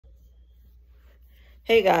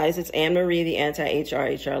Hey guys, it's Anne Marie, the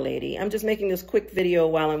anti-HR lady. I'm just making this quick video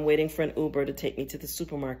while I'm waiting for an Uber to take me to the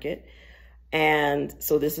supermarket. And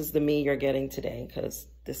so this is the me you're getting today because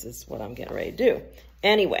this is what I'm getting ready to do.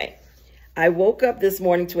 Anyway, I woke up this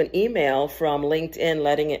morning to an email from LinkedIn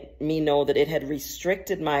letting me know that it had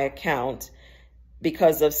restricted my account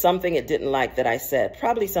because of something it didn't like that I said.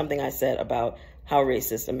 Probably something I said about how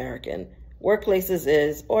racist American workplaces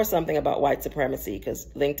is, or something about white supremacy, because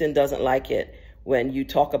LinkedIn doesn't like it when you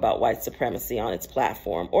talk about white supremacy on its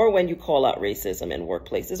platform, or when you call out racism in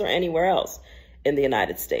workplaces or anywhere else in the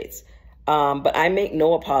United States. But I make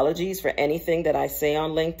no apologies for anything that I say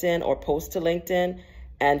on LinkedIn or post to LinkedIn.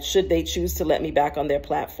 And should they choose to let me back on their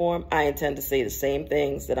platform, I intend to say the same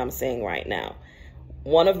things that I'm saying right now.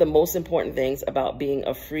 One of the most important things about being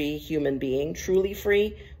a free human being, truly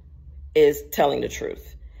free, is telling the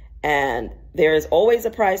truth. And there is always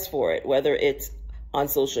a price for it, whether it's on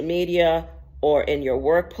social media or in your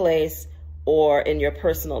workplace or in your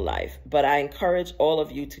personal life. But I encourage all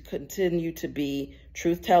of you to continue to be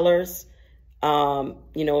truth tellers.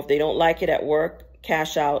 If they don't like it at work,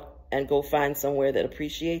 cash out and go find somewhere that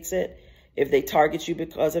appreciates it. If they target you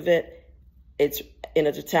because of it, it's in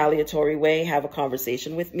a retaliatory way. Have a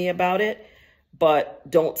conversation with me about it. But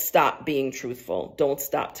don't stop being truthful. Don't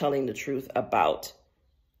stop telling the truth about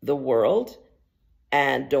the world.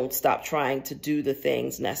 And don't stop trying to do the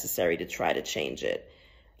things necessary to try to change it.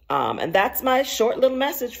 And that's my short little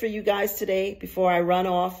message for you guys today before I run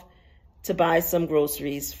off to buy some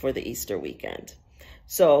groceries for the Easter weekend.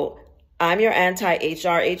 So I'm your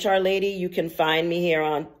anti-HR lady. You can find me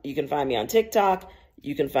you can find me on TikTok.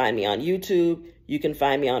 You can find me on YouTube. You can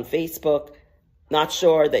find me on Facebook. Not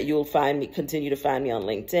sure that you'll continue to find me on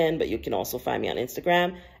LinkedIn, but you can also find me on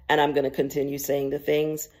Instagram. And I'm going to continue saying the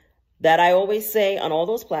things that I always say on all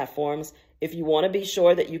those platforms. If you want to be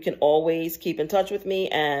sure that you can always keep in touch with me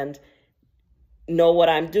and know what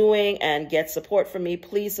I'm doing and get support from me,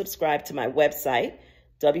 please subscribe to my website,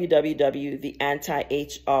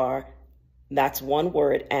 www.theanti-HR, that's one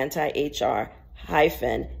word,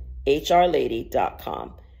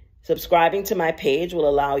 anti-HR-hrlady.com. Subscribing to my page will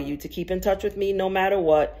allow you to keep in touch with me no matter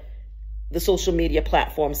what the social media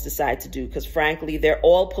platforms decide to do, because frankly, they're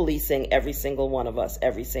all policing every single one of us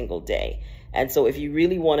every single day. And so if you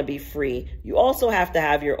really want to be free, you also have to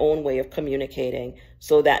have your own way of communicating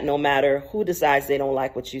so that no matter who decides they don't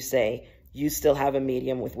like what you say, you still have a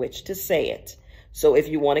medium with which to say it. So if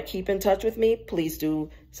you want to keep in touch with me, please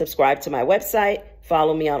do subscribe to my website.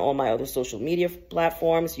 Follow me on all my other social media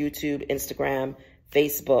platforms, YouTube, Instagram,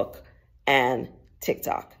 Facebook, and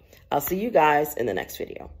TikTok. I'll see you guys in the next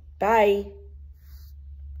video. Bye.